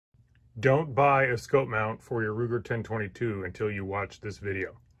Don't buy a scope mount for your Ruger 1022 until you watch this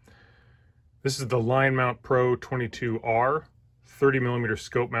video. This is the Linemount Pro22R 30mm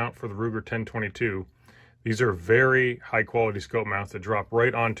scope mount for the Ruger 1022. These are very high quality scope mounts that drop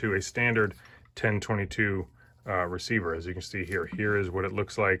right onto a standard 1022 receiver. As you can see here, here is what it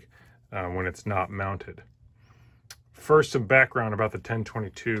looks like when it's not mounted. First, some background about the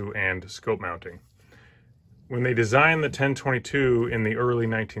 1022 and scope mounting. When they designed the 1022 in the early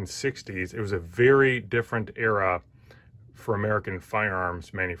 1960s, it was a very different era for American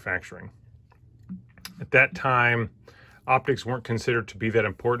firearms manufacturing. At that time, optics weren't considered to be that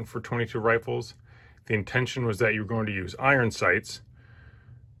important for 22 rifles. The intention was that you were going to use iron sights.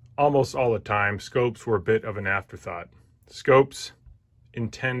 Almost all the time, scopes were a bit of an afterthought. Scopes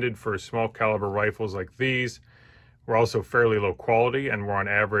intended for small caliber rifles like these were also fairly low quality and were on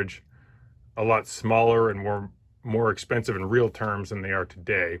average a lot smaller and more expensive in real terms than they are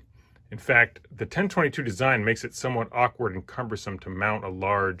today. In fact, the 1022 design makes it somewhat awkward and cumbersome to mount a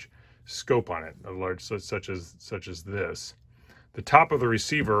large scope on it, a large such as this. The top of the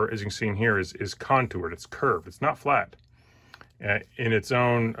receiver, as you can see in here, is contoured. It's curved. It's not flat in its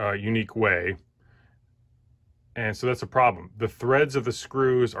own unique way, and so that's a problem. The threads of the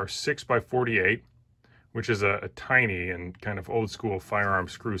screws are 6x48, which is a tiny and kind of old school firearm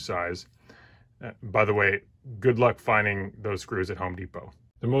screw size. By the way, good luck finding those screws at Home Depot.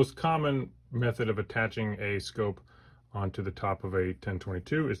 The most common method of attaching a scope onto the top of a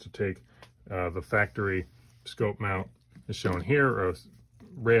 1022 is to take the factory scope mount as shown here, or a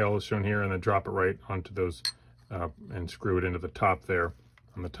rail is shown here, and then drop it right onto those and screw it into the top there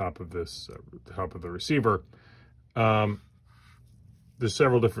on the top of this, the top of the receiver. There's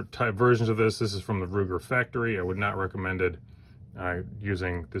several different versions of this. This is from the Ruger factory. I would not recommend it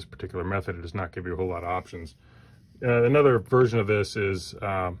using this particular method. It does not give you a whole lot of options. Another version of this is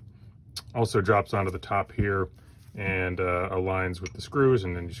also drops onto the top here and aligns with the screws,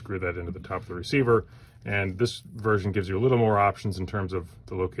 and then you screw that into the top of the receiver. And this version gives you a little more options in terms of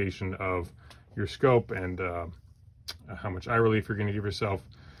the location of your scope and how much eye relief you're going to give yourself.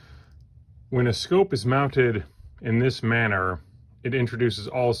 When a scope is mounted in this manner, it introduces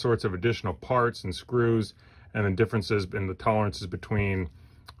all sorts of additional parts and screws, and the differences in the tolerances between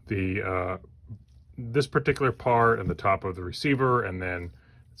the this particular part and the top of the receiver, and then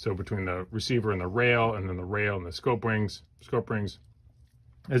so between the receiver and the rail, and then the rail and the scope rings.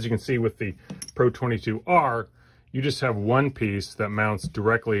 As you can see with the Pro22R, you just have one piece that mounts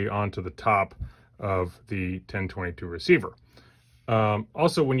directly onto the top of the 1022 receiver.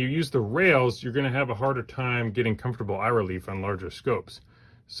 Also, when you use the rails, you're going to have a harder time getting comfortable eye relief on larger scopes.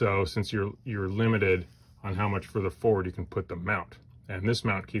 So since you're limited on how much further forward you can put the mount, and this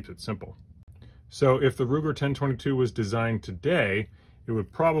mount keeps it simple. So if the Ruger 1022 was designed today, it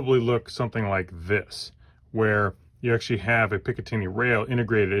would probably look something like this, where you actually have a Picatinny rail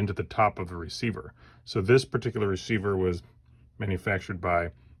integrated into the top of the receiver. So this particular receiver was manufactured by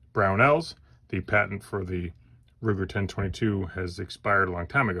Brownells. The patent for the Ruger 1022 has expired a long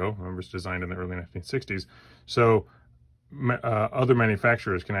time ago. Remember, it's designed in the early 1960s. So other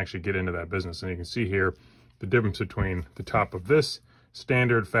manufacturers can actually get into that business. And you can see here the difference between the top of this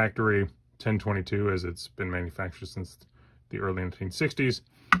standard factory 1022, as it's been manufactured since the early 1960s,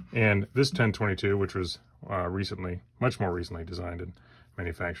 and this 1022, which was much more recently designed and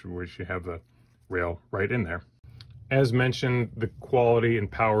manufactured, which you have the rail right in there. As mentioned, the quality and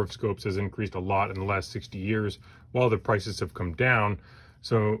power of scopes has increased a lot in the last 60 years, while the prices have come down.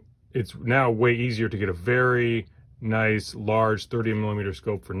 So it's now way easier to get a very nice, large 30mm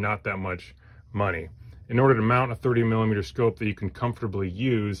scope for not that much money. In order to mount a 30mm scope that you can comfortably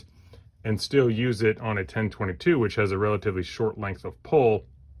use and still use it on a 1022, which has a relatively short length of pull,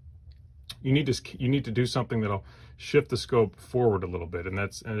 you need to do something that'll shift the scope forward a little bit. And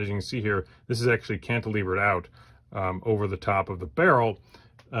as you can see here, this is actually cantilevered out over the top of the barrel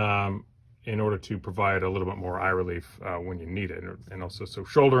in order to provide a little bit more eye relief when you need it. And also, so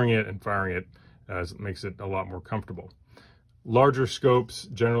shouldering it and firing it makes it a lot more comfortable. Larger scopes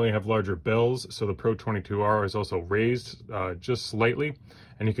generally have larger bells, so the Pro22R is also raised just slightly,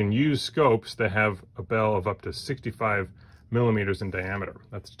 and you can use scopes that have a bell of up to 65mm in diameter.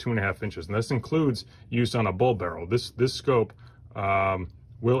 That's 2.5 inches, and this includes use on a bull barrel. This scope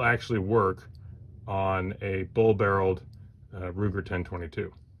will actually work on a bull-barreled Ruger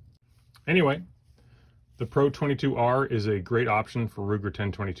 1022. Anyway, the Pro22R is a great option for Ruger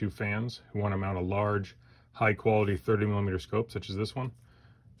 1022 fans who want to mount a large, high-quality 30mm scope such as this one.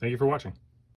 Thank you for watching.